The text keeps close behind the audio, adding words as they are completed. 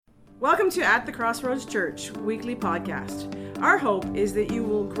Welcome to At the Crossroads Church weekly podcast. Our hope is that you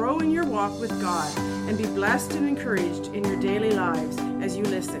will grow in your walk with God and be blessed and encouraged in your daily lives as you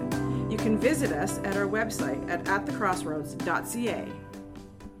listen. You can visit us at our website at atthecrossroads.ca.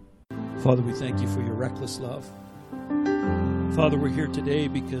 Father, we thank you for your reckless love. Father, we're here today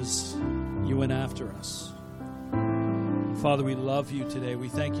because you went after us. Father, we love you today. We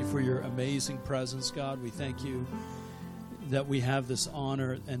thank you for your amazing presence, God. We thank you that we have this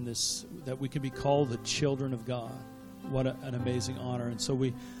honor and this, that we can be called the children of God. What an amazing honor. And so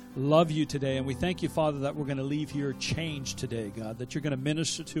we love you today, and we thank you, Father, that we're going to leave here changed today, God, that you're going to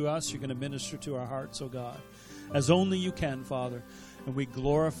minister to us, you're going to minister to our hearts, oh God, as only you can, Father. And we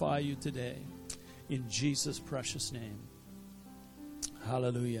glorify you today in Jesus' precious name.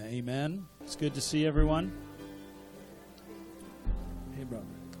 Hallelujah. Amen. It's good to see everyone. Hey, brother.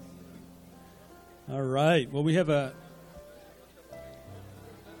 All right. Well, we have a...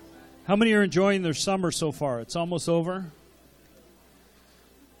 How many are enjoying their summer so far? It's almost over.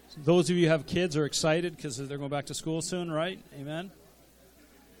 So those of you who have kids are excited because they're going back to school soon, right? Amen.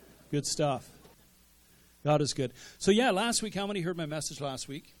 Good stuff. God is good. So last week, how many heard my message last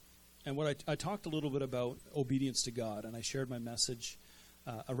week? And what I talked a little bit about obedience to God, and I shared my message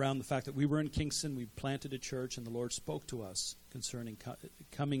around the fact that we were in Kingston, we planted a church, and the Lord spoke to us concerning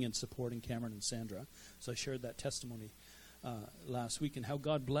coming and supporting Cameron and Sandra. So I shared that testimony last week, and how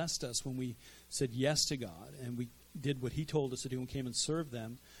God blessed us when we said yes to God, and we did what He told us to do and came and served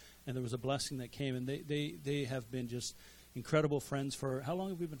them, and there was a blessing that came, and they have been just incredible friends for, how long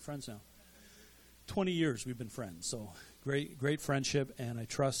have we been friends now? 20 years we've been friends, so great friendship, and I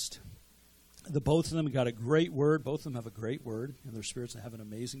trust the both of them got a great word. Both of them have a great word in their spirits and have an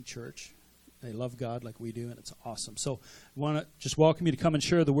amazing church. They love God like we do, and it's awesome. So I want to just welcome you to come and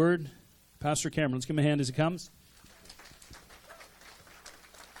share the word. Pastor Cameron, let's give him a hand as he comes.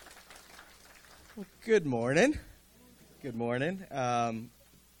 Well, good morning. Good morning.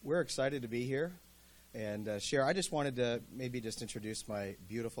 We're excited to be here and share. I just wanted to maybe just introduce my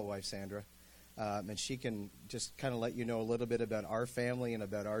beautiful wife, Sandra. And she can just kind of let you know a little bit about our family and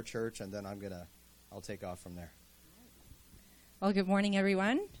about our church, and then I'll take off from there. Well, good morning,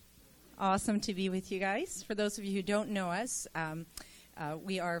 everyone. Awesome to be with you guys. For those of you who don't know us,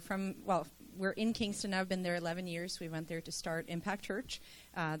 we're in Kingston. I've been there 11 years. We went there to start Impact Church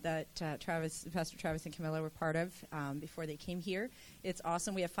that Pastor Travis and Camilla were part of before they came here. It's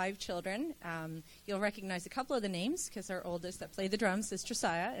awesome. We have 5 children. You'll recognize a couple of the names because our oldest that played the drums is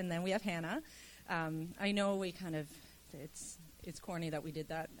Josiah, and then we have Hannah. I know we it's corny that we did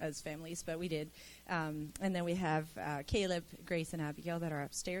that as families, but we did. And then we have Caleb, Grace, and Abigail that are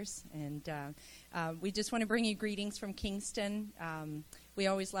upstairs. And we just want to bring you greetings from Kingston. We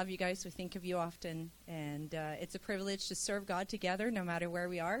always love you guys. We think of you often. And it's a privilege to serve God together no matter where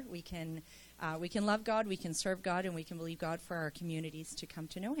we are. We can love God, we can serve God, and we can believe God for our communities to come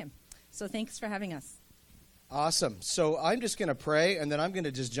to know Him. So thanks for having us. Awesome. So I'm just going to pray, and then I'm going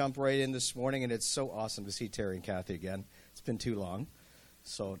to just jump right in this morning. And it's so awesome to see Terry and Kathy again. It's been too long.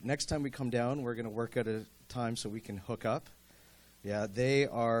 So next time we come down, we're going to work at a time so we can hook up. Yeah, they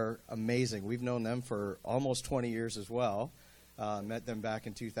are amazing. We've known them for almost 20 years as well. Met them back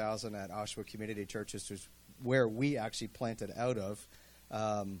in 2000 at Oshawa Community Church, which is where we actually planted out of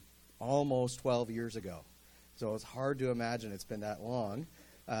almost 12 years ago. So it's hard to imagine it's been that long.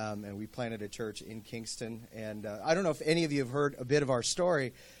 And we planted a church in Kingston. And I don't know if any of you have heard a bit of our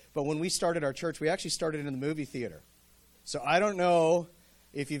story, but when we started our church, we actually started in the movie theater. So I don't know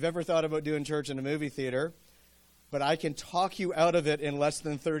if you've ever thought about doing church in a movie theater, but I can talk you out of it in less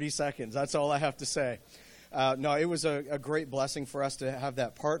than 30 seconds. That's all I have to say. No, it was a great blessing for us to have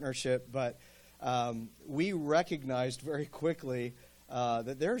that partnership, but we recognized very quickly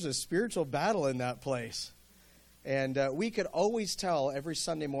that there's a spiritual battle in that place. And we could always tell every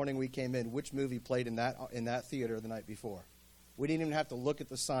Sunday morning we came in which movie played in that theater the night before. We didn't even have to look at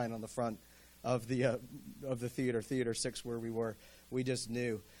the sign on the front of the theater, Theater 6, where we were. We just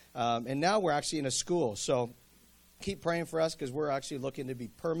knew. And now we're actually in a school. So keep praying for us because we're actually looking to be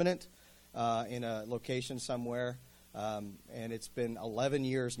permanent in a location somewhere. And it's been 11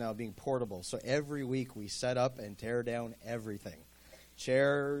 years now being portable. So every week we set up and tear down everything.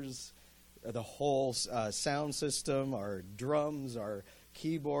 Chairs, the whole sound system, our drums, our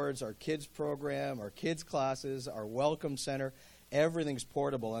keyboards, our kids program, our kids classes, our welcome center. Everything's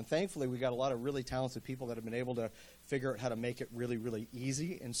portable. And thankfully, we got a lot of really talented people that have been able to figure out how to make it really, really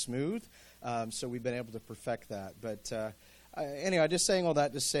easy and smooth. So we've been able to perfect that. But anyway, just saying all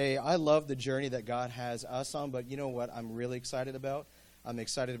that to say I love the journey that God has us on. But you know what I'm really excited about? I'm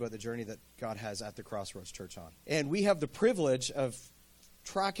excited about the journey that God has at the Crossroads Church on. And we have the privilege of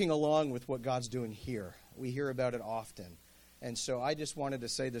tracking along with what God's doing here. We hear about it often. And so I just wanted to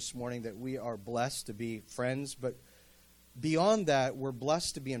say this morning that we are blessed to be friends, but beyond that, we're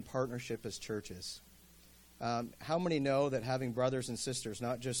blessed to be in partnership as churches. How many know that having brothers and sisters,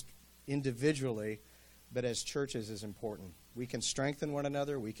 not just individually, but as churches, is important? We can strengthen one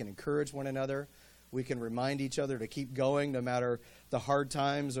another. We can encourage one another. We can remind each other to keep going no matter the hard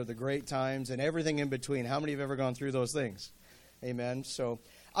times or the great times and everything in between. How many have ever gone through those things? Amen. So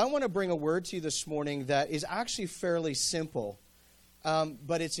I want to bring a word to you this morning that is actually fairly simple,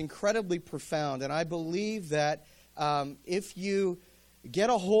 but it's incredibly profound. And I believe that if you get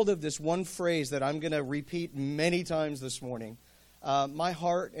a hold of this one phrase that I'm going to repeat many times this morning, my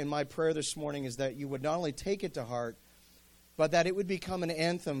heart and my prayer this morning is that you would not only take it to heart, but that it would become an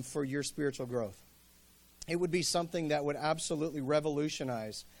anthem for your spiritual growth. It would be something that would absolutely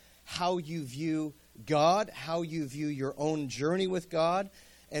revolutionize how you view God, how you view your own journey with God,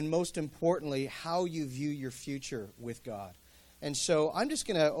 and most importantly, how you view your future with God. And so I'm just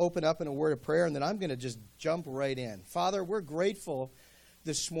going to open up in a word of prayer, and then I'm going to just jump right in. Father, we're grateful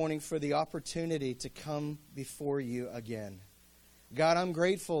this morning for the opportunity to come before you again. God, I'm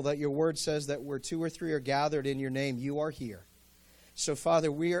grateful that your word says that where 2 or 3 are gathered in your name, you are here. So,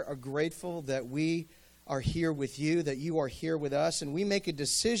 Father, we are grateful that we are here with you, that you are here with us, and we make a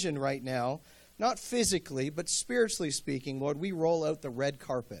decision right now, not physically, but spiritually speaking, Lord, we roll out the red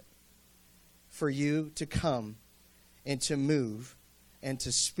carpet for you to come and to move and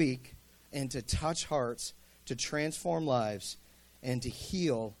to speak and to touch hearts, to transform lives, and to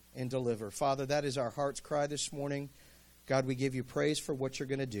heal and deliver. Father, that is our heart's cry this morning. God, we give you praise for what you're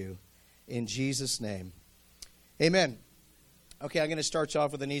going to do. In Jesus' name, amen. Okay, I'm going to start you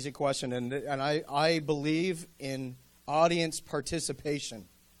off with an easy question, and I believe in audience participation.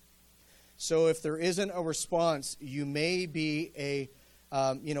 So if there isn't a response, you may be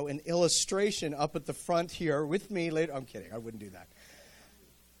an illustration up at the front here with me later. I'm kidding, I wouldn't do that.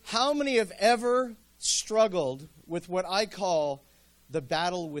 How many have ever struggled with what I call the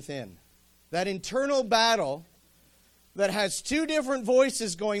battle within? That internal battle that has 2 different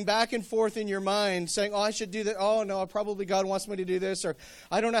voices going back and forth in your mind saying, oh, I should do that. Oh, no, probably God wants me to do this. Or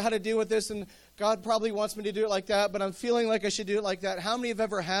I don't know how to deal with this, and God probably wants me to do it like that, but I'm feeling like I should do it like that. How many have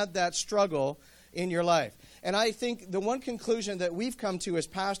ever had that struggle in your life? And I think the one conclusion that we've come to as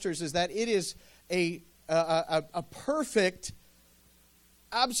pastors is that it is a perfect,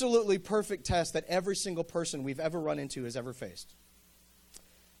 absolutely perfect test that every single person we've ever run into has ever faced.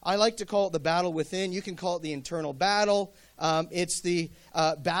 I like to call it the battle within. You can call it the internal battle. It's the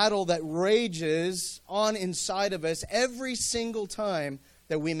battle that rages on inside of us every single time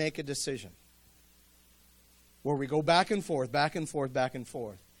that we make a decision, where we go back and forth, back and forth, back and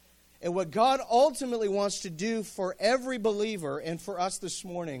forth. And what God ultimately wants to do for every believer and for us this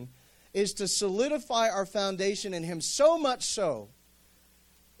morning is to solidify our foundation in Him, so much so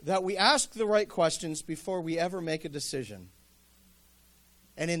that we ask the right questions before we ever make a decision.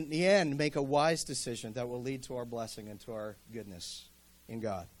 And in the end, make a wise decision that will lead to our blessing and to our goodness in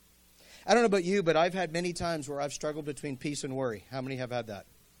God. I don't know about you, but I've had many times where I've struggled between peace and worry. How many have had that?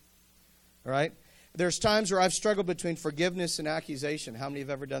 All right? There's times where I've struggled between forgiveness and accusation. How many have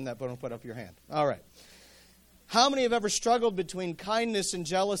ever done that? But don't put up your hand. All right. How many have ever struggled between kindness and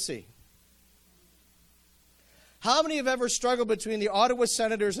jealousy? How many have ever struggled between the Ottawa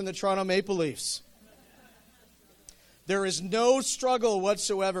Senators and the Toronto Maple Leafs? There is no struggle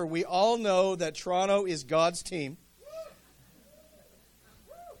whatsoever. We all know that Toronto is God's team.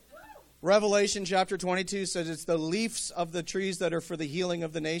 Revelation chapter 22 says it's the leaves of the trees that are for the healing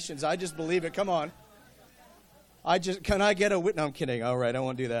of the nations. I just believe it. Come on. Can I get a witness? No, I'm kidding. All right, I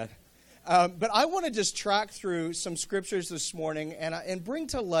won't do that. But I want to just track through some scriptures this morning and bring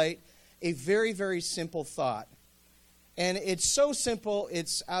to light a very, very simple thought. And it's so simple,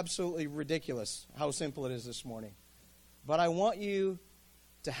 it's absolutely ridiculous how simple it is this morning. But I want you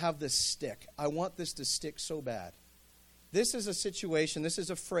to have this stick. I want this to stick so bad. This is a situation, this is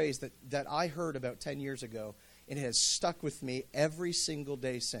a phrase that I heard about 10 years ago, and it has stuck with me every single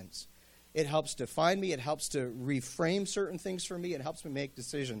day since. It helps define me. It helps to reframe certain things for me. It helps me make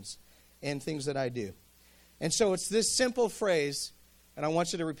decisions and things that I do. And so it's this simple phrase, and I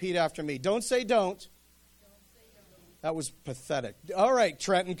want you to repeat after me. Don't say don't. That was pathetic. All right,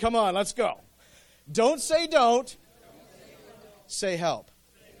 Trenton, come on, let's go. Don't say don't. Say help.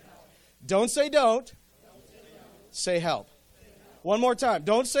 Don't say don't. Say help. One more time.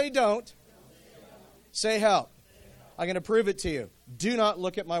 Don't say don't. Say help. I'm going to prove it to you. Do not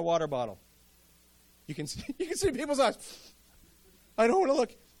look at my water bottle. You can see people's eyes. I don't want to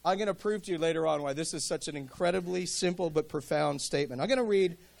look. I'm going to prove to you later on why this is such an incredibly simple but profound statement. I'm going to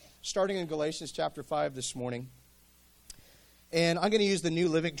read, starting in Galatians chapter 5 this morning. And I'm going to use the New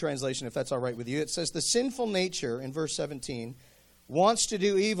Living Translation, if that's all right with you. It says, the sinful nature, in verse 17, wants to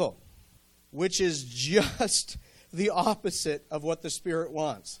do evil, which is just the opposite of what the Spirit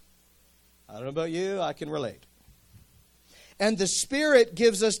wants. I don't know about you, I can relate. And the Spirit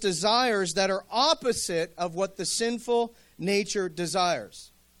gives us desires that are opposite of what the sinful nature desires.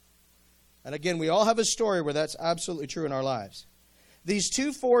 And again, we all have a story where that's absolutely true in our lives. These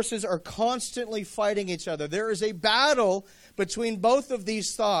two forces are constantly fighting each other. There is a battle between both of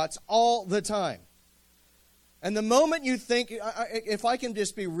these thoughts all the time. And the moment you think, if I can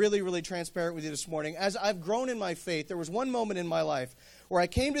just be really, really transparent with you this morning, as I've grown in my faith, there was one moment in my life where I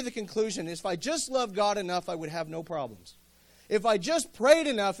came to the conclusion, if I just loved God enough, I would have no problems. If I just prayed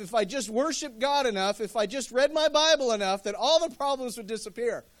enough, if I just worshiped God enough, if I just read my Bible enough, that all the problems would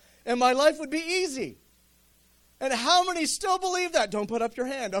disappear and my life would be easy. And how many still believe that? Don't put up your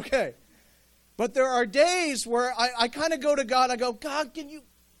hand, okay. But there are days where I kind of go to God, I go, God, can you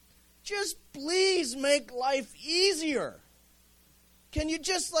just please make life easier? Can you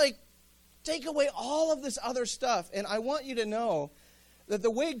just take away all of this other stuff? And I want you to know that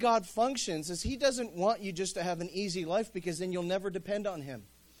the way God functions is He doesn't want you just to have an easy life, because then you'll never depend on Him.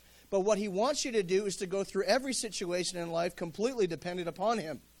 But what He wants you to do is to go through every situation in life completely dependent upon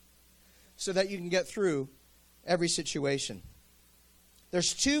Him, so that you can get through every situation.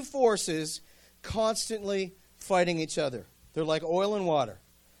 There's two forces constantly fighting each other. They're like oil and water.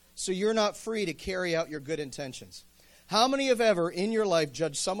 So you're not free to carry out your good intentions. How many have ever in your life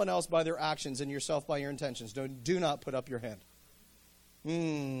judged someone else by their actions and yourself by your intentions? Do not put up your hand.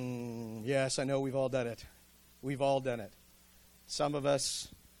 Yes, I know we've all done it. We've all done it. Some of us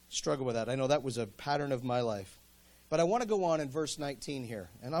struggle with that. I know that was a pattern of my life. But I want to go on in verse 19 here.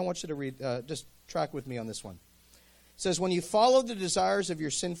 And I want you to read, just track with me on this one. It says, when you follow the desires of your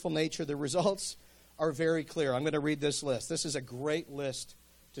sinful nature, the results are very clear. I'm going to read this list. This is a great list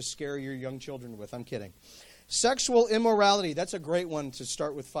to scare your young children with. I'm kidding. Sexual immorality. That's a great one to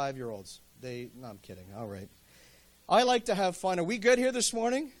start with 5-year-olds. No, I'm kidding. All right. I like to have fun. Are we good here this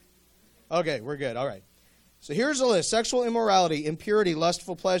morning? Okay, we're good. All right. So here's a list. Sexual immorality, impurity,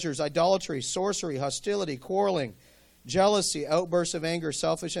 lustful pleasures, idolatry, sorcery, hostility, quarreling, jealousy, outbursts of anger,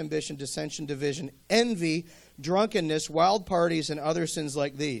 selfish ambition, dissension, division, envy, drunkenness, wild parties, and other sins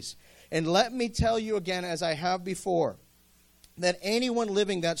like these. And let me tell you again, as I have before, that anyone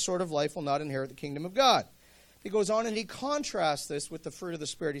living that sort of life will not inherit the kingdom of God. He goes on and he contrasts this with the fruit of the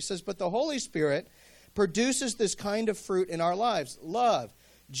Spirit. He says, but the Holy Spirit produces this kind of fruit in our lives: love,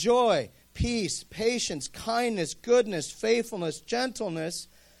 joy, peace, patience, kindness, goodness, faithfulness, gentleness,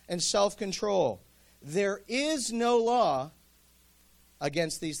 and self-control. There is no law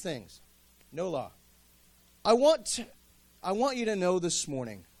against these things. No law. I want you to know this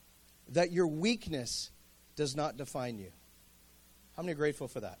morning that your weakness does not define you. How many are grateful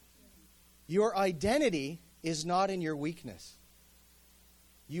for that? Your identity is not in your weakness.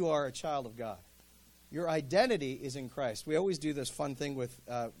 You are a child of God. Your identity is in Christ. We always do this fun thing with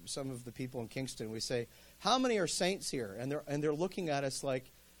some of the people in Kingston. We say, how many are saints here? And they're looking at us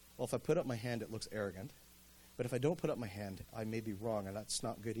like, well, if I put up my hand, it looks arrogant. But if I don't put up my hand, I may be wrong, and that's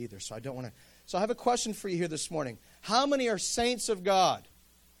not good either. So I don't want to. So I have a question for you here this morning. How many are saints of God?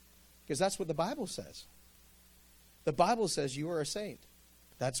 Because that's what the Bible says. The Bible says you are a saint.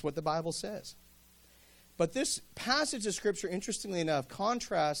 That's what the Bible says. But this passage of Scripture, interestingly enough,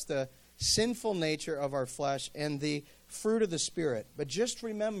 contrasts the sinful nature of our flesh and the fruit of the Spirit. But just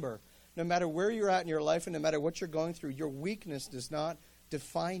remember, no matter where you're at in your life and no matter what you're going through, your weakness does not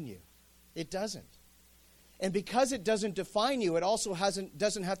define you. It doesn't. And because it doesn't define you, it also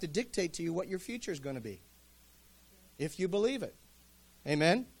doesn't have to dictate to you what your future is going to be, if you believe it.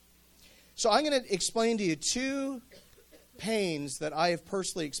 Amen? So I'm going to explain to you two pains that I have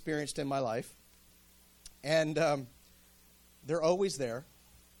personally experienced in my life. And they're always there.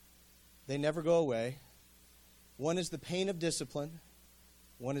 They never go away. One is the pain of discipline.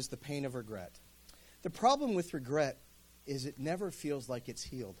 One is the pain of regret. The problem with regret is it never feels like it's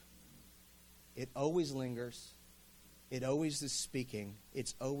healed. It always lingers. It always is speaking.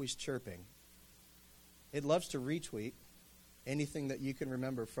 It's always chirping. It loves to retweet anything that you can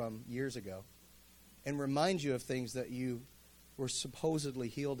remember from years ago and remind you of things that you were supposedly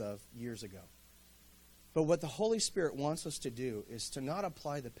healed of years ago. But what the Holy Spirit wants us to do is to not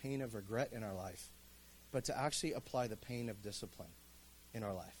apply the pain of regret in our life, but to actually apply the pain of discipline in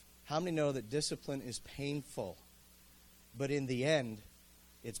our life. How many know that discipline is painful, but in the end,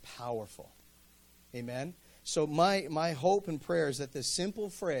 it's powerful? Amen? So my hope and prayer is that this simple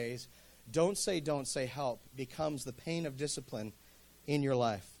phrase, don't say help, becomes the pain of discipline in your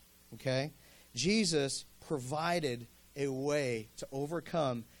life. Okay? Jesus provided a way to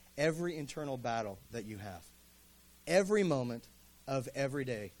overcome every internal battle that you have. Every moment of every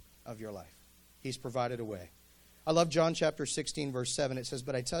day of your life. He's provided a way. I love John chapter 16, verse 7. It says,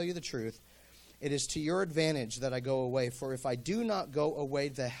 "But I tell you the truth, it is to your advantage that I go away. For if I do not go away,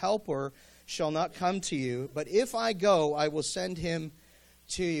 the Helper shall not come to you. But if I go, I will send him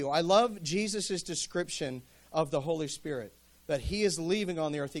to you." I love Jesus' description of the Holy Spirit, that he is leaving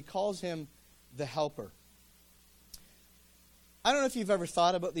on the earth. He calls him the Helper. I don't know if you've ever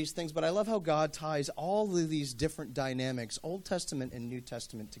thought about these things, but I love how God ties all of these different dynamics, Old Testament and New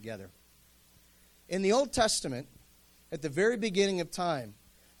Testament, together. In the Old Testament, at the very beginning of time,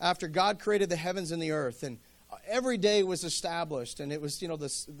 after God created the heavens and the earth, and every day was established, and it was,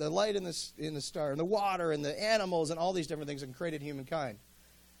 the light in the star, and the water, and the animals, and all these different things, and created humankind.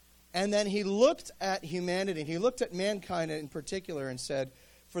 And then he looked at humanity, and he looked at mankind in particular, and said,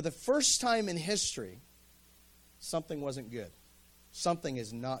 for the first time in history, something wasn't good. Something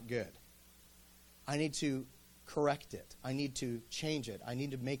is not good. I need to correct it. I need to change it. I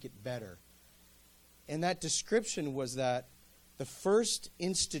need to make it better. And that description was that the first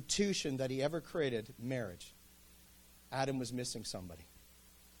institution that he ever created, marriage, Adam was missing somebody.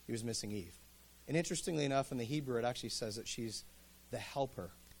 He was missing Eve. And interestingly enough, in the Hebrew, it actually says that she's the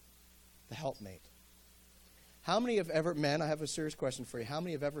helper, the helpmate. How many have ever, men, I have a serious question for you. How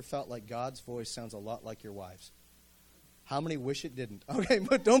many have ever felt like God's voice sounds a lot like your wives? How many wish it didn't? Okay,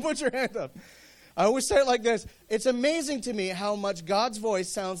 but don't put your hand up. I always say it like this. It's amazing to me how much God's voice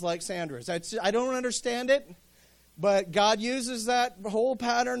sounds like Sandra's. I don't understand it, but God uses that whole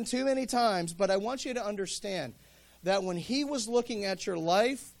pattern too many times. But I want you to understand that when he was looking at your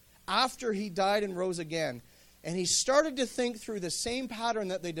life after he died and rose again, and he started to think through the same pattern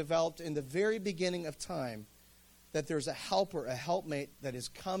that they developed in the very beginning of time, that there's a helper, a helpmate that is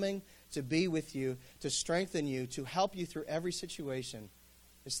coming to be with you, to strengthen you, to help you through every situation.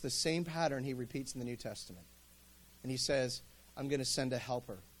 It's the same pattern he repeats in the New Testament. And he says, I'm going to send a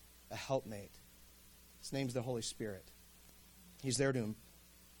helper, a helpmate. His name's the Holy Spirit. He's there to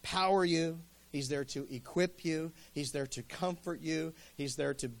empower you. He's there to equip you. He's there to comfort you. He's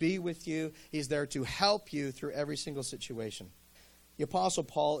there to be with you. He's there to help you through every single situation. The Apostle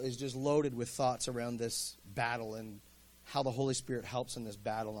Paul is just loaded with thoughts around this battle and how the Holy Spirit helps in this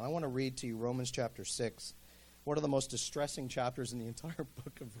battle. And I want to read to you Romans chapter 6. One of the most distressing chapters in the entire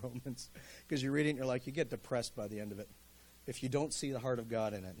book of Romans. Because you read it and you're like, you get depressed by the end of it if you don't see the heart of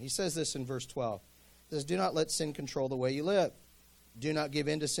God in it. He says this in verse 12. He says, do not let sin control the way you live. Do not give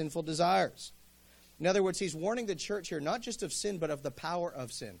in to sinful desires. In other words, he's warning the church here not just of sin, but of the power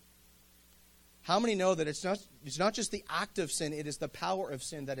of sin. How many know that it's not just the act of sin, it is the power of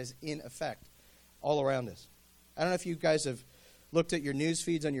sin that is in effect all around us. I don't know if you guys have looked at your news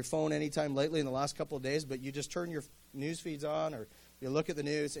feeds on your phone anytime lately in the last couple of days, but you just turn your news feeds on or you look at the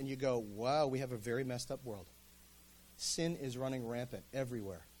news and you go, wow, we have a very messed up world. Sin is running rampant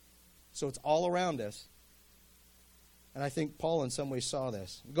everywhere. So it's all around us. And I think Paul in some ways saw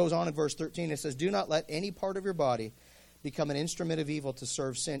this. It goes on in verse 13. It says, do not let any part of your body become an instrument of evil to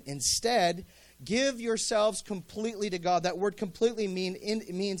serve sin. Instead, give yourselves completely to God. That word completely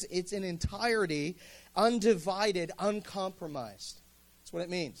means it's in entirety, undivided, uncompromised. That's what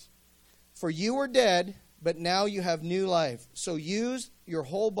it means. For you were dead, but now you have new life. So use your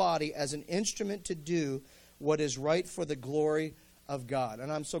whole body as an instrument to do what is right for the glory of God.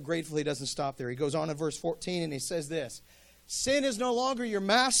 And I'm so grateful he doesn't stop there. He goes on in verse 14 and he says this, sin is no longer your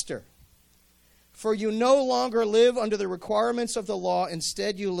master. For you no longer live under the requirements of the law.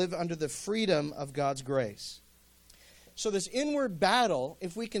 Instead, you live under the freedom of God's grace. So this inward battle,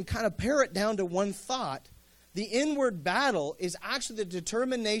 if we can kind of pare it down to one thought, the inward battle is actually the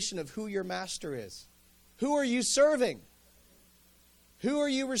determination of who your master is. Who are you serving? Who are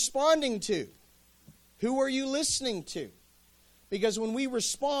you responding to? Who are you listening to? Because when we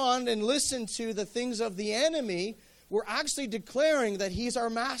respond and listen to the things of the enemy, we're actually declaring that he's our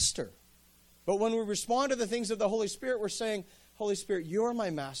master. But when we respond to the things of the Holy Spirit, we're saying, Holy Spirit, you're my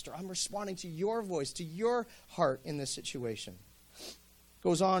master. I'm responding to your voice, to your heart in this situation.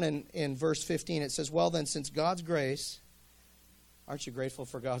 Goes on in verse 15. It says, well then, since God's grace, aren't you grateful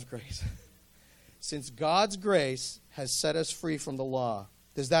for God's grace? Since God's grace has set us free from the law,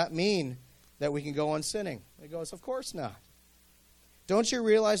 does that mean that we can go on sinning? It goes, of course not. Don't you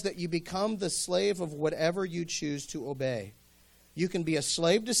realize that you become the slave of whatever you choose to obey? You can be a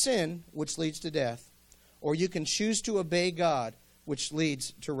slave to sin, which leads to death, or you can choose to obey God, which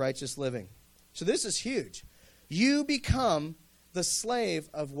leads to righteous living. So this is huge. You become the slave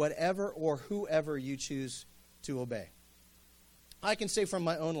of whatever or whoever you choose to obey. I can say from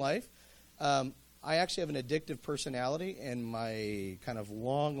my own life, I actually have an addictive personality, and my kind of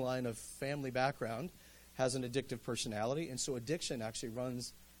long line of family background has an addictive personality, and so addiction actually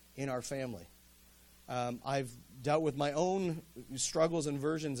runs in our family. I've dealt with my own struggles and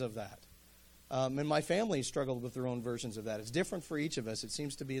versions of that. And my family struggled with their own versions of that. It's different for each of us. It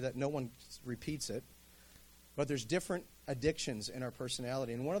seems to be that no one repeats it. But there's different addictions in our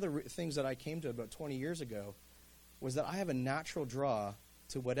personality. And one of the things that I came to about 20 years ago was that I have a natural draw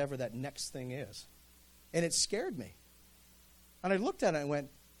to whatever that next thing is. And it scared me. And I looked at it and went,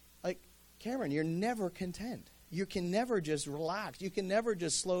 like, Cameron, you're never content. You can never just relax. You can never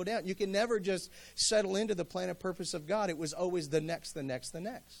just slow down. You can never just settle into the plan and purpose of God. It was always the next, the next, the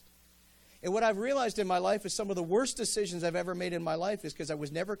next. And what I've realized in my life is some of the worst decisions I've ever made in my life is because I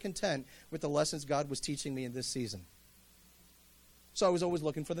was never content with the lessons God was teaching me in this season. So I was always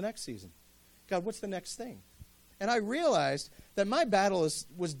looking for the next season. God, what's the next thing? And I realized that my battle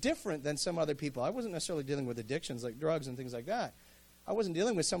was different than some other people. I wasn't necessarily dealing with addictions like drugs and things like that. I wasn't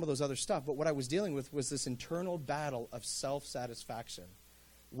dealing with some of those other stuff, but what I was dealing with was this internal battle of self-satisfaction.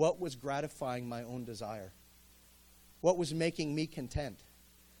 What was gratifying my own desire? What was making me content?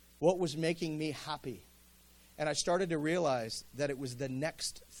 What was making me happy? And I started to realize that it was the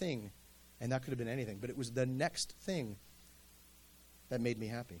next thing, and that could have been anything, but it was the next thing that made me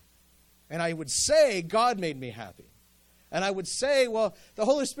happy. And I would say God made me happy. And I would say, well, the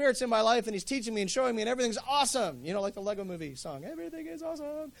Holy Spirit's in my life, and He's teaching me and showing me, and everything's awesome. You know, like the Lego Movie song, everything is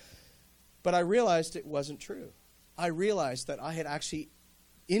awesome. But I realized it wasn't true. I realized that I had actually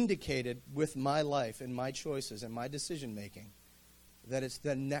indicated with my life and my choices and my decision-making that it's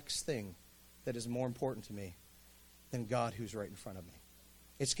the next thing that is more important to me than God who's right in front of me.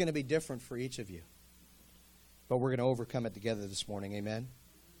 It's going to be different for each of you. But we're going to overcome it together this morning. Amen?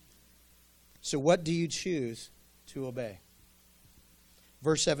 So what do you choose to obey?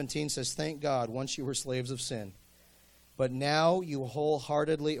 Verse 17 says, "Thank God, once you were slaves of sin, but now you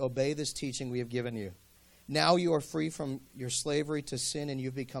wholeheartedly obey this teaching we have given you. Now you are free from your slavery to sin, and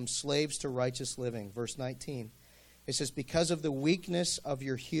you've become slaves to righteous living." Verse 19, it says, "Because of the weakness of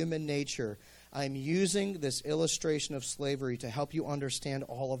your human nature, I'm using this illustration of slavery to help you understand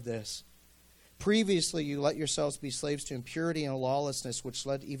all of this. Previously, you let yourselves be slaves to impurity and lawlessness, which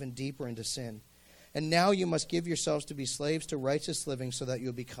led even deeper into sin. And now you must give yourselves to be slaves to righteous living so that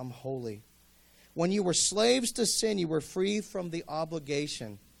you'll become holy. When you were slaves to sin, you were free from the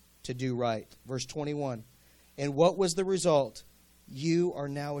obligation to do right." Verse 21, "And what was the result? You are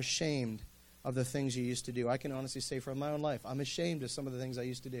now ashamed of the things you used to do." I can honestly say from my own life, I'm ashamed of some of the things I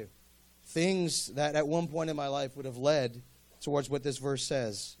used to do. Things that at one point in my life would have led towards what this verse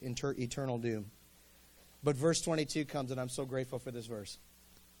says, eternal doom. But verse 22 comes, and I'm so grateful for this verse.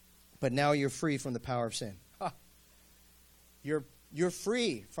 "But now you're free from the power of sin." You're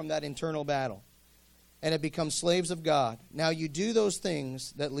free from that internal battle, and have become slaves of God. Now you do those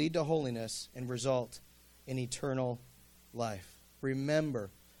things that lead to holiness and result in eternal life.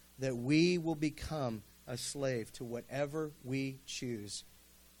 Remember that we will become a slave to whatever we choose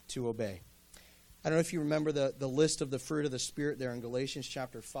to obey. I don't know if you remember the list of the fruit of the Spirit there in Galatians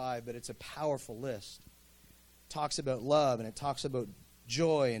chapter 5, but it's a powerful list. It talks about love, and it talks about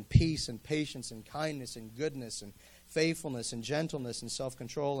joy and peace and patience and kindness and goodness and faithfulness and gentleness and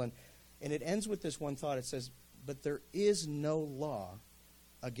self-control. And it ends with this one thought. It says, "But there is no law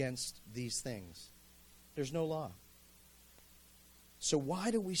against these things." There's no law. So why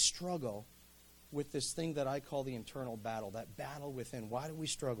do we struggle with this thing that I call the internal battle, that battle within? Why do we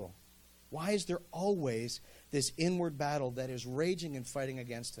struggle? Why is there always this inward battle that is raging and fighting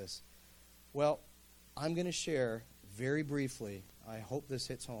against us? Well, I'm going to share very briefly, I hope this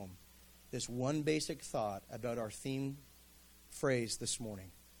hits home, this one basic thought about our theme phrase this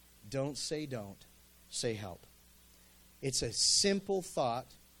morning. Don't say don't, say help. It's a simple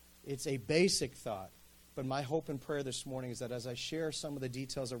thought. It's a basic thought. But my hope and prayer this morning is that as I share some of the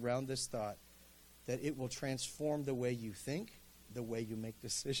details around this thought, that it will transform the way you think, the way you make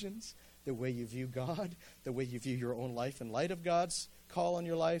decisions, the way you view God, the way you view your own life in light of God's call on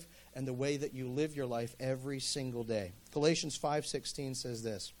your life, and the way that you live your life every single day. Galatians 5:16 says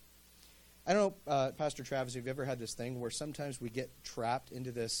this. I don't know, Pastor Travis, if you've ever had this thing where sometimes we get trapped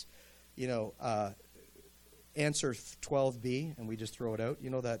into this, answer 12B, and we just throw it out. You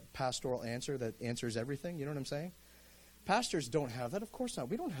know, that pastoral answer that answers everything? You know what I'm saying? Pastors don't have that. Of course not.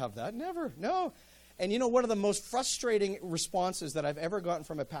 We don't have that. Never. No. And you know, one of the most frustrating responses that I've ever gotten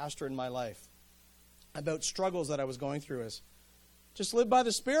from a pastor in my life about struggles that I was going through is, "Just live by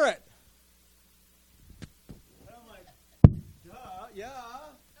the Spirit." yeah.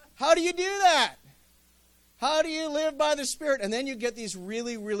 How do you do that? How do you live by the Spirit? And then you get these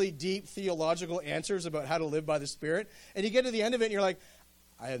really, really deep theological answers about how to live by the Spirit. And you get to the end of it and you're like,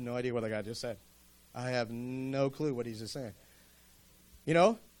 I have no idea what the guy just said. I have no clue what he's just saying. You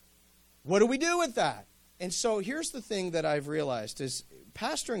know? What do we do with that? And so here's the thing that I've realized is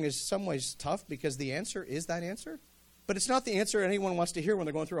pastoring is some ways tough because the answer is that answer. But it's not the answer anyone wants to hear when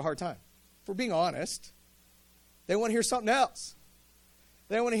they're going through a hard time. If we're being honest, they want to hear something else.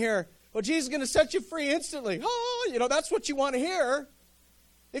 They want to hear, well, Jesus is going to set you free instantly. Oh, you know, that's what you want to hear.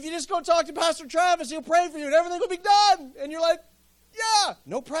 If you just go talk to Pastor Travis, he'll pray for you and everything will be done. And you're like, yeah,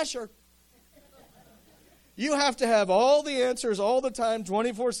 no pressure. You have to have all the answers all the time,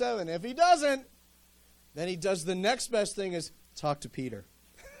 24/7. If he doesn't, then he does the next best thing is talk to Peter.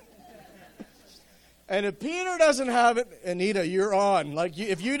 And if Peter doesn't have it, Anita, you're on. Like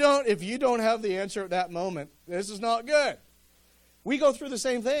if you don't have the answer at that moment, this is not good. We go through the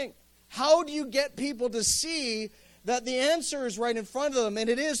same thing. How do you get people to see that the answer is right in front of them, and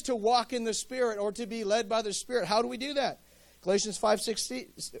it is to walk in the Spirit or to be led by the Spirit? How do we do that? Galatians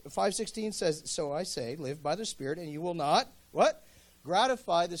 5:16 says, so I say, live by the Spirit, and you will not, what?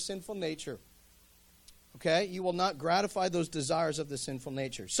 Gratify the sinful nature. Okay? You will not gratify those desires of the sinful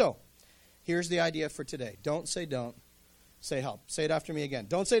nature. So, here's the idea for today. Don't say don't. Say help. Say it after me again.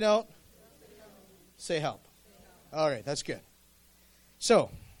 Don't say don't. Say help. All right, that's good.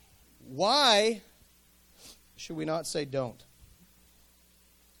 So, why should we not say don't?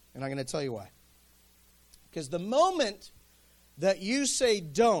 And I'm going to tell you why. Because the moment that you say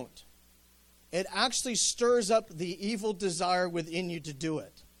don't, it actually stirs up the evil desire within you to do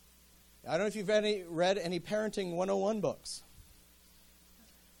it. I don't know if you've read any Parenting 101 books.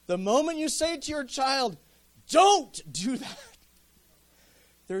 The moment you say to your child, don't do that,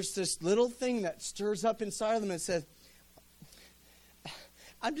 there's this little thing that stirs up inside of them and says,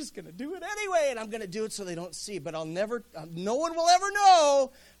 I'm just going to do it anyway, and I'm going to do it so they don't see. But no one will ever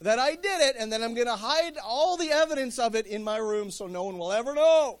know that I did it, and then I'm going to hide all the evidence of it in my room so no one will ever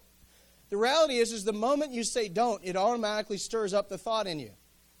know. The reality is the moment you say don't, it automatically stirs up the thought in you.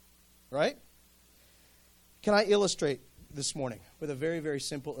 Right? Can I illustrate this morning with a very, very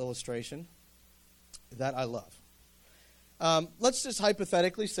simple illustration that I love? Let's just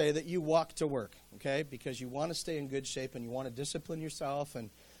hypothetically say that you walk to work, okay, because you want to stay in good shape and you want to discipline yourself,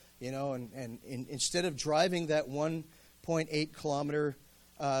 and you know, and instead of driving that 1.8 kilometer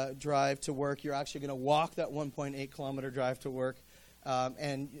drive to work, you're actually going to walk that 1.8 kilometer drive to work,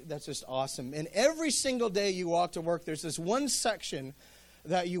 and that's just awesome. And every single day you walk to work, there's this one section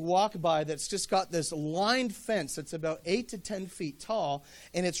that you walk by that's just got this lined fence that's about 8 to 10 feet tall,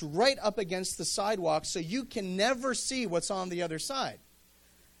 and it's right up against the sidewalk, so you can never see what's on the other side.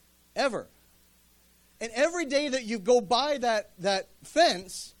 Ever. And every day that you go by that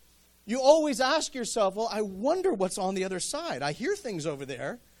fence, you always ask yourself, well, I wonder what's on the other side. I hear things over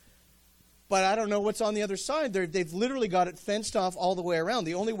there, but I don't know what's on the other side. They've literally got it fenced off all the way around.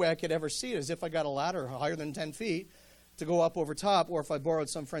 The only way I could ever see it is if I got a ladder higher than 10 feet to go up over top, or if I borrowed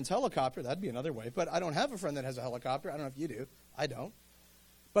some friend's helicopter, that'd be another way. But I don't have a friend that has a helicopter. I don't know if you do. I don't.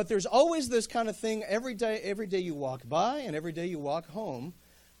 But there's always this kind of thing every day you walk by and every day you walk home,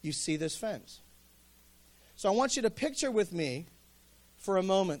 you see this fence. So I want you to picture with me for a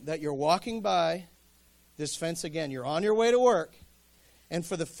moment that you're walking by this fence again. You're on your way to work, and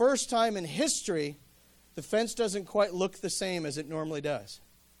for the first time in history, the fence doesn't quite look the same as it normally does.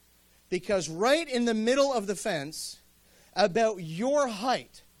 Because right in the middle of the fence, about your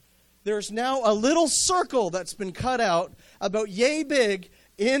height, there's now a little circle that's been cut out about yay big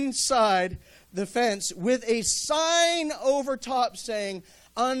inside the fence with a sign over top saying,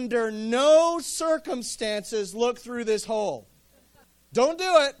 under no circumstances look through this hole. Don't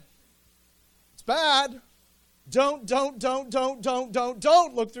do it. It's bad. Don't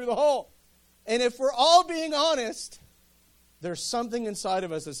look through the hole. And if we're all being honest, there's something inside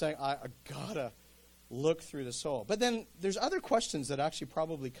of us that's saying, I gotta look through this hole. But then there's other questions that actually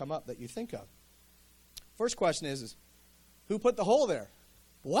probably come up that you think of. First question is who put the hole there?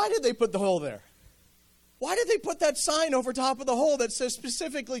 Why did they put the hole there? Why did they put that sign over top of the hole that says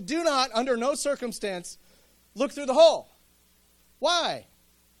specifically, do not, under no circumstance, look through the hole? Why?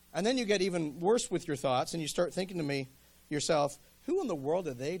 And then you get even worse with your thoughts, and you start thinking to yourself, who in the world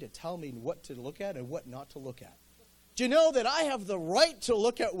are they to tell me what to look at and what not to look at? Do you know that I have the right to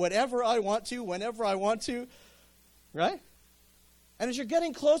look at whatever I want to, whenever I want to? Right? And as you're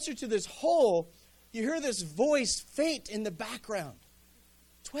getting closer to this hole, you hear this voice faint in the background.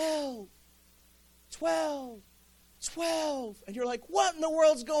 12, 12, 12. And you're like, what in the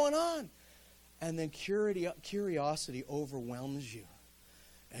world's going on? And then curiosity overwhelms you.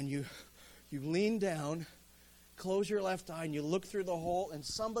 And you lean down, close your left eye, and you look through the hole, and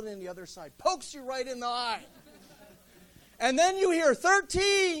somebody on the other side pokes you right in the eye. And then you hear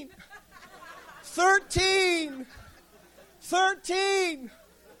 13, 13, 13.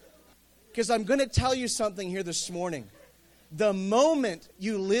 Because I'm going to tell you something here this morning. The moment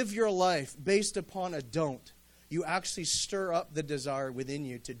you live your life based upon a don't, you actually stir up the desire within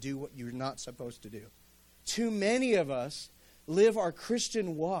you to do what you're not supposed to do. Too many of us live our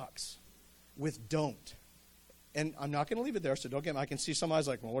Christian walks with don't. And I'm not going to leave it there, so don't get me. I can see some eyes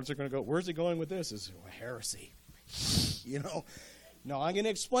like, well, where's it going to go? Where's he going with this? This is heresy. No, I'm going to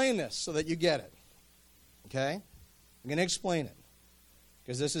explain this so that you get it. Okay? I'm going to explain it.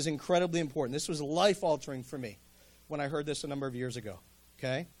 Because this is incredibly important. This was life-altering for me when I heard this a number of years ago.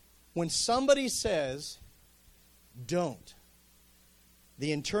 Okay? When somebody says, don't,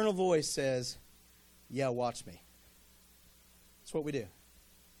 the internal voice says, yeah, watch me. That's what we do.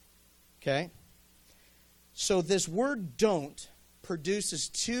 Okay? So this word don't produces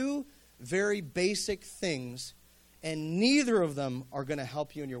two very basic things, and neither of them are going to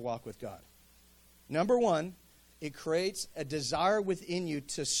help you in your walk with God. Number one, it creates a desire within you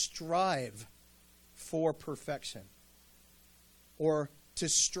to strive for perfection or to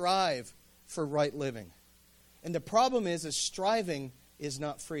strive for right living. And the problem is striving is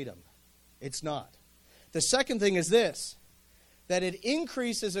not freedom. It's not. The second thing is this, that it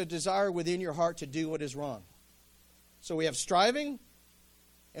increases a desire within your heart to do what is wrong. So we have striving,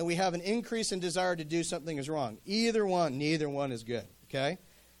 and we have an increase in desire to do something is wrong. Neither one is good. Okay? I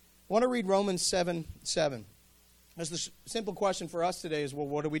want to read Romans 7:7. As the simple question for us today is, well,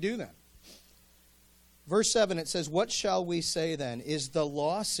 what do we do then? Verse 7, it says, what shall we say then? Is the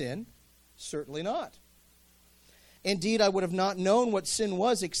law sin? Certainly not. Indeed, I would have not known what sin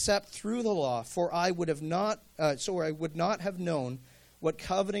was except through the law, for I would not have known what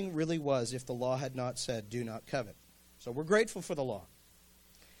coveting really was if the law had not said, do not covet. So we're grateful for the law.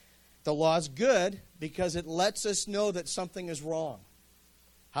 The law is good because it lets us know that something is wrong.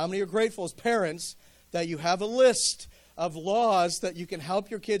 How many are grateful as parents that you have a list of laws that you can help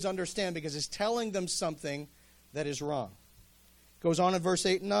your kids understand because it's telling them something that is wrong? It goes on in verse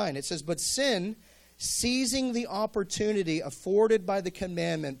 8 and 9. It says, but sin, seizing the opportunity afforded by the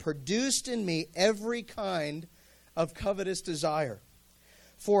commandment, produced in me every kind of covetous desire.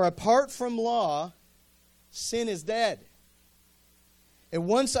 For apart from law, sin is dead. And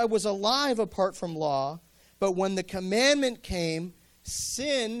once I was alive apart from law, but when the commandment came,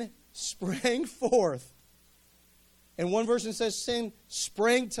 sin sprang forth. And one version says sin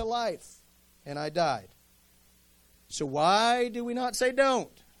sprang to life, and I died. So why do we not say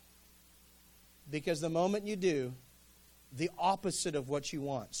don't? Because the moment you do, the opposite of what you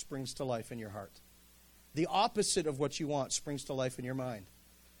want springs to life in your heart. The opposite of what you want springs to life in your mind.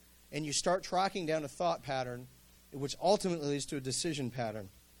 And you start tracking down a thought pattern, which ultimately leads to a decision pattern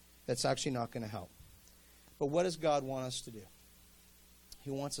that's actually not going to help. But what does God want us to do? He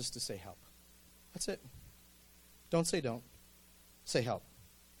wants us to say help. That's it. Don't say don't. Say help.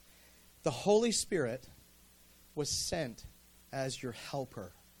 The Holy Spirit was sent as your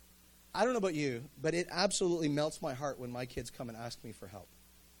helper. I don't know about you, but it absolutely melts my heart when my kids come and ask me for help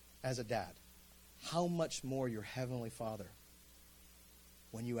as a dad. How much more your Heavenly Father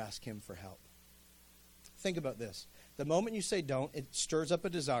when you ask Him for help. Think about this. The moment you say don't, it stirs up a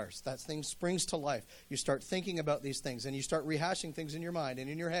desire. That thing springs to life. You start thinking about these things, and you start rehashing things in your mind and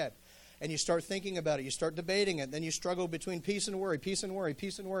in your head. And you start thinking about it. You start debating it. Then you struggle between peace and worry, peace and worry,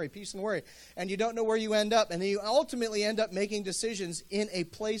 peace and worry, peace and worry. And you don't know where you end up. And then you ultimately end up making decisions in a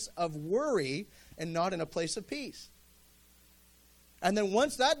place of worry and not in a place of peace. And then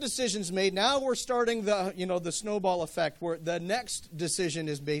once that decision's made, now we're starting the snowball effect where the next decision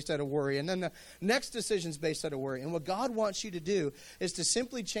is based out of worry. And then the next decision's based out of worry. And what God wants you to do is to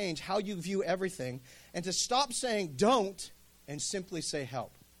simply change how you view everything and to stop saying don't and simply say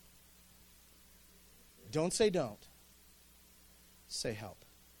help. Don't say don't. Say help.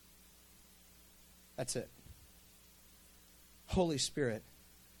 That's it. Holy Spirit,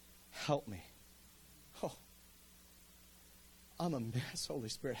 help me. Oh, I'm a mess. Holy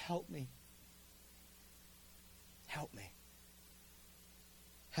Spirit, help me. Help me.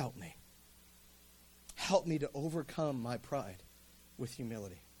 Help me. Help me to overcome my pride with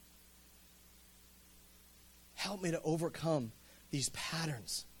humility. Help me to overcome these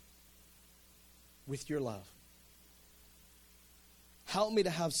patterns with your love. Help me to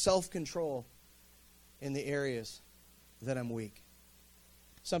have self-control in the areas that I'm weak.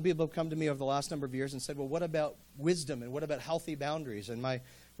 Some people have come to me over the last number of years and said, well, what about wisdom and what about healthy boundaries? And my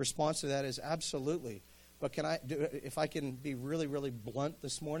response to that is absolutely. But if I can be really, really blunt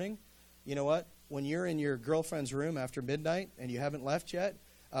this morning, you know what? When you're in your girlfriend's room after midnight and you haven't left yet,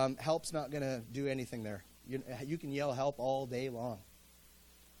 help's not going to do anything there. You can yell help all day long.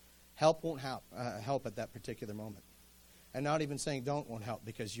 Help won't help at that particular moment. And not even saying don't won't help,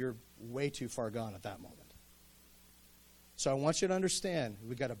 because you're way too far gone at that moment. So I want you to understand,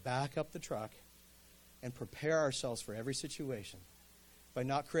 we've got to back up the truck and prepare ourselves for every situation by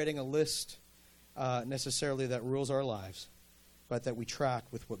not creating a list necessarily that rules our lives, but that we track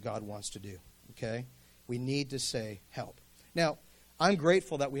with what God wants to do. Okay? We need to say help. Now, I'm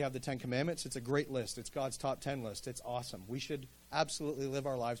grateful that we have the 10 Commandments. It's a great list. It's God's top 10 list. It's awesome. We should absolutely live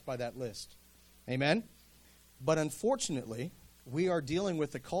our lives by that list. Amen? But unfortunately, we are dealing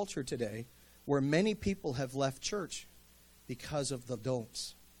with a culture today where many people have left church because of the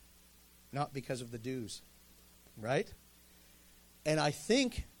don'ts, not because of the do's. Right? And I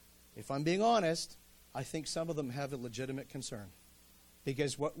think, if I'm being honest, I think some of them have a legitimate concern.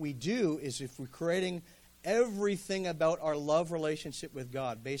 Because what we do is, if we're creating everything about our love relationship with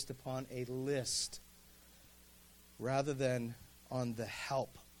God based upon a list rather than on the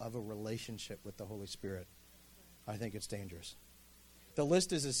help of a relationship with the Holy Spirit, I think it's dangerous. The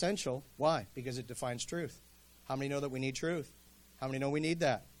list is essential. Why? Because it defines truth. How many know that we need truth? How many know we need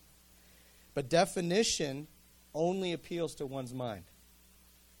that? But definition only appeals to one's mind.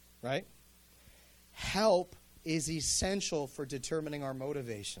 Right? Help is essential for determining our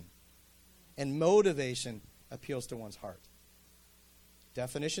motivation. And motivation appeals to one's heart.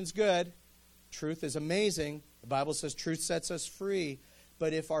 Definition's good. Truth is amazing. The Bible says truth sets us free.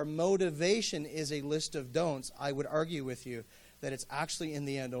 But if our motivation is a list of don'ts, I would argue with you that it's actually in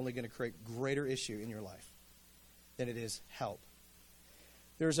the end only going to create greater issue in your life than it is help.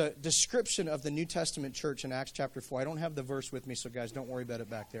 There's a description of the New Testament church in Acts chapter 4. I don't have the verse with me, so guys, don't worry about it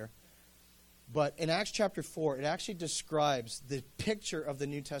back there. But in Acts chapter 4, it actually describes the picture of the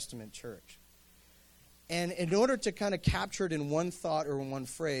New Testament church. And in order to kind of capture it in one thought or in one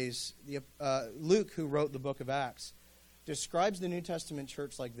phrase, Luke, who wrote the book of Acts, describes the New Testament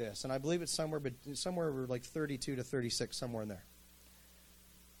church like this. And I believe it's somewhere like 32 to 36, somewhere in there.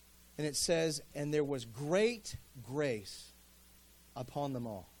 And it says, and there was great grace upon them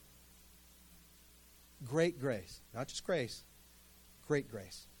all. Great grace. Not just grace. Great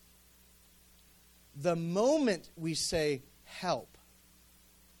grace. The moment we say help,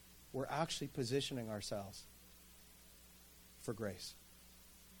 we're actually positioning ourselves for grace.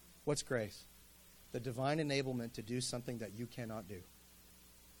 What's grace? The divine enablement to do something that you cannot do.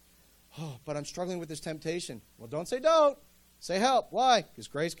 Oh, but I'm struggling with this temptation. Well, don't say don't. Say help. Why? Because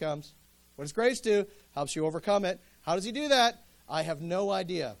grace comes. What does grace do? Helps you overcome it. How does he do that? I have no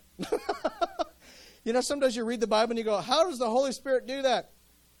idea. You know, sometimes you read the Bible and you go, how does the Holy Spirit do that?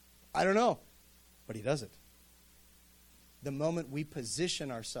 I don't know. But he does it. The moment we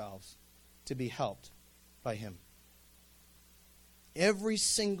position ourselves to be helped by him. Every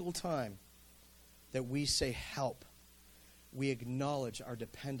single time that we say help, we acknowledge our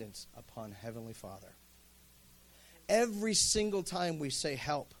dependence upon Heavenly Father. Every single time we say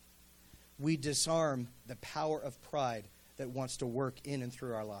help, we disarm the power of pride that wants to work in and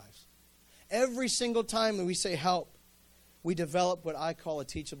through our lives. Every single time that we say help, we develop what I call a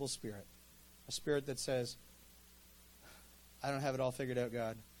teachable spirit. A spirit that says, I don't have it all figured out,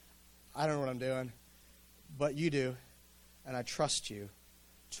 God. I don't know what I'm doing, but you do, and I trust you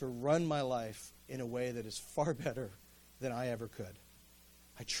to run my life in a way that is far better than I ever could.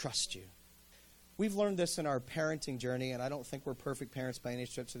 I trust you. We've learned this in our parenting journey, and I don't think we're perfect parents by any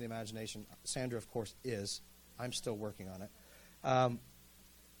stretch of the imagination. Sandra, of course, is. I'm still working on it.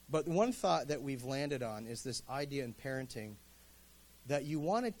 But one thought that we've landed on is this idea in parenting that you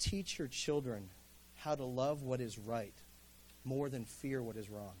want to teach your children how to love what is right more than fear what is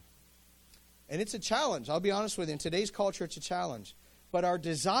wrong. And it's a challenge. I'll be honest with you. In today's culture, it's a challenge. But our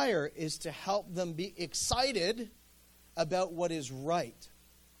desire is to help them be excited about what is right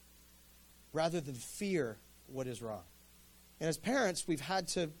rather than fear what is wrong. And as parents, we've had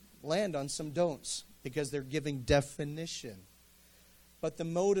to land on some don'ts because they're giving definition. But the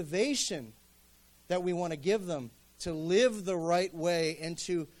motivation that we want to give them to live the right way and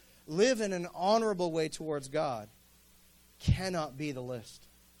to live in an honorable way towards God cannot be the list.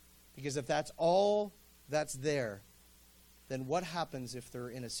 Because if that's all that's there, then what happens if they're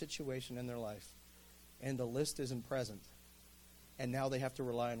in a situation in their life and the list isn't present and now they have to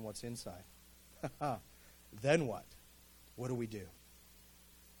rely on what's inside? Then what? What do we do?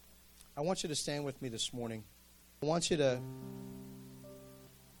 I want you to stand with me this morning. I want you to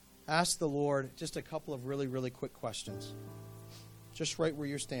ask the Lord just a couple of really, really quick questions. just right where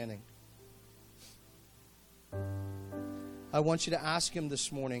you're standing. I want you to ask Him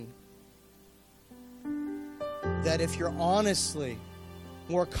this morning that if you're honestly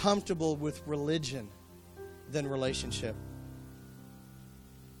more comfortable with religion than relationship,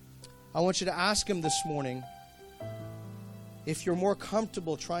 I want you to ask Him this morning if you're more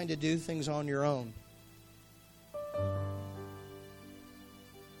comfortable trying to do things on your own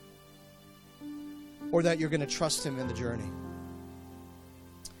or that you're going to trust Him in the journey.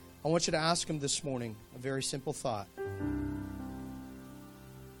 I want you to ask Him this morning a very simple thought.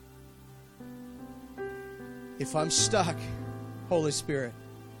 If I'm stuck, Holy Spirit,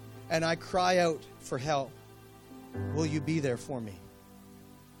 and I cry out for help, will you be there for me?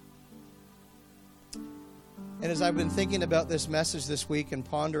 And as I've been thinking about this message this week and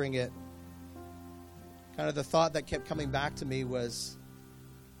pondering it, kind of the thought that kept coming back to me was,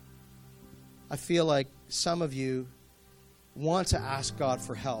 I feel like some of you want to ask God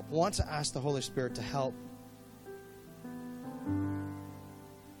for help, want to ask the Holy Spirit to help,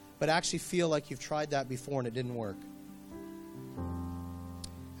 but actually feel like you've tried that before and it didn't work.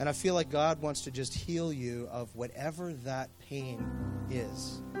 And I feel like God wants to just heal you of whatever that pain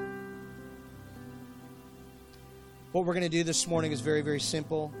is. What we're going to do this morning is very, very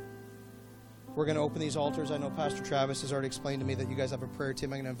simple. We're going to open these altars. I know Pastor Travis has already explained to me that you guys have a prayer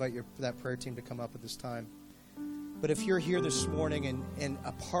team. I'm going to invite that prayer team to come up at this time. But if you're here this morning and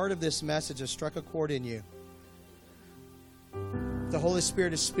a part of this message has struck a chord in you, the Holy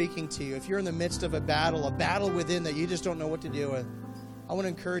Spirit is speaking to you. If you're in the midst of a battle within that you just don't know what to do with, I want to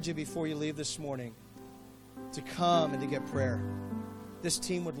encourage you before you leave this morning to come and to get prayer. This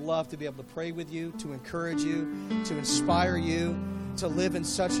team would love to be able to pray with you, to encourage you, to inspire you, to live in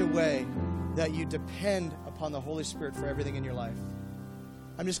such a way that you depend upon the Holy Spirit for everything in your life.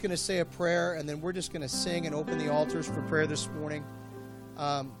 I'm just going to say a prayer, and then we're just going to sing and open the altars for prayer this morning.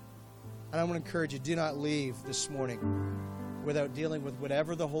 And I want to encourage you, do not leave this morning without dealing with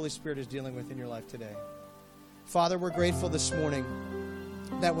whatever the Holy Spirit is dealing with in your life today. Father, we're grateful this morning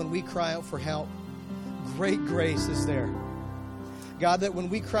that when we cry out for help, great grace is there. God, that when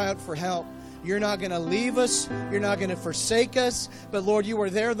we cry out for help, you're not going to leave us, you're not going to forsake us, but Lord, you are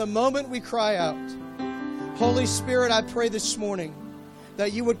there the moment we cry out. Holy Spirit, I pray this morning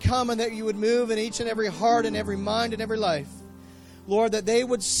that you would come and that you would move in each and every heart and every mind and every life. Lord, that they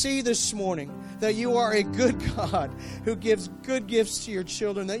would see this morning that you are a good God who gives good gifts to your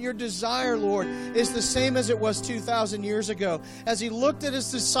children, that your desire, Lord, is the same as it was 2,000 years ago. As he looked at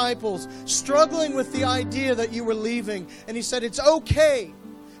his disciples struggling with the idea that you were leaving, and he said, it's okay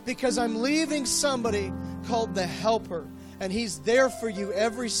because I'm leaving somebody called the Helper, and he's there for you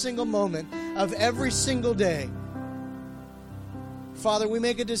every single moment of every single day. Father, we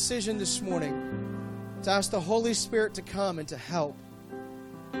make a decision this morning to ask the Holy Spirit to come and to help.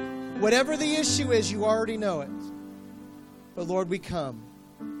 Whatever the issue is, you already know it. But Lord, we come.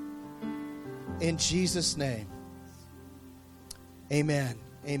 In Jesus' name. Amen.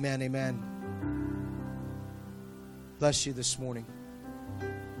 Amen. Amen. Bless you this morning.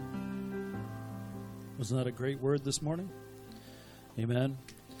 Wasn't that a great word this morning? Amen.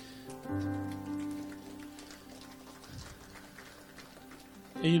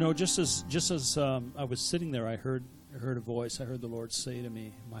 And, you know, just as I was sitting there, I heard a voice. I heard the Lord say to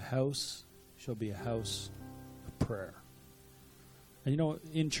me, "My house shall be a house of prayer." And, you know,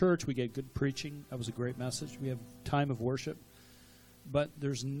 in church we get good preaching. That was a great message. We have time of worship. But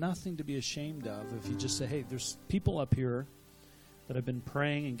there's nothing to be ashamed of if you just say, hey, there's people up here that have been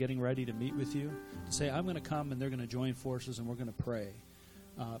praying and getting ready to meet with you. To say, I'm going to come and they're going to join forces and we're going to pray.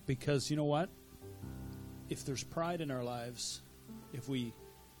 Because, you know what? If there's pride in our lives, if we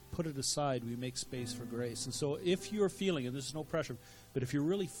put it aside, we make space for grace. And so if you're feeling, and this is no pressure, but if you're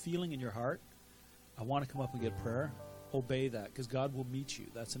really feeling in your heart, I want to come up and get prayer, obey that, because God will meet you.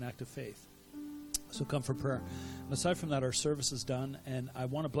 That's an act of faith. So come for prayer. And aside from that, our service is done, and I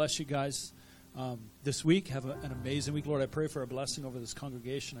want to bless you guys this week. Have an amazing week. Lord, I pray for a blessing over this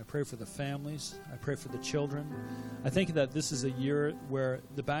congregation. I pray for the families. I pray for the children. I think that this is a year where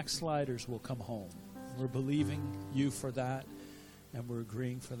the backsliders will come home. We're believing you for that. And we're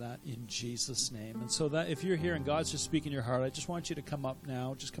agreeing for that in Jesus' name. And so that if you're here and God's just speaking in your heart, I just want you to come up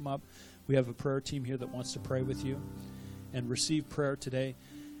now. Just come up. We have a prayer team here that wants to pray with you and receive prayer today.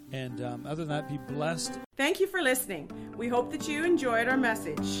 And other than that, be blessed. Thank you for listening. We hope that you enjoyed our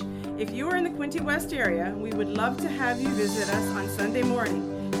message. If you are in the Quinte West area, we would love to have you visit us on Sunday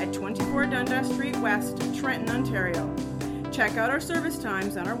morning at 24 Dundas Street West, Trenton, Ontario. Check out our service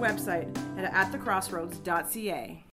times on our website at atthecrossroads.ca.